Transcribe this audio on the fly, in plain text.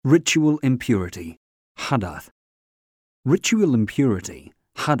Ritual impurity, hadath. Ritual impurity,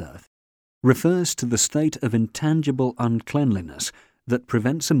 hadath, refers to the state of intangible uncleanliness that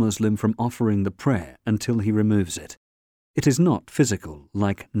prevents a Muslim from offering the prayer until he removes it. It is not physical,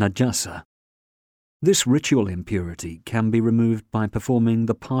 like najasa. This ritual impurity can be removed by performing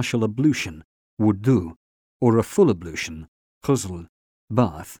the partial ablution, wudu, or a full ablution, ghusl,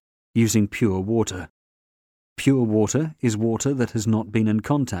 bath, using pure water. Pure water is water that has not been in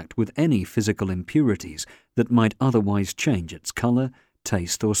contact with any physical impurities that might otherwise change its color,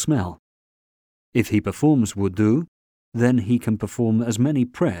 taste, or smell. If he performs wudu, then he can perform as many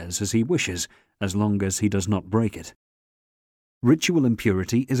prayers as he wishes, as long as he does not break it. Ritual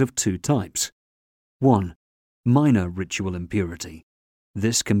impurity is of two types. 1. Minor ritual impurity.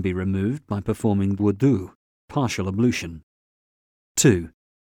 This can be removed by performing wudu, partial ablution. 2.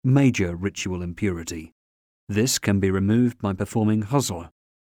 Major ritual impurity. This can be removed by performing ghusl,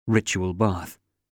 ritual bath.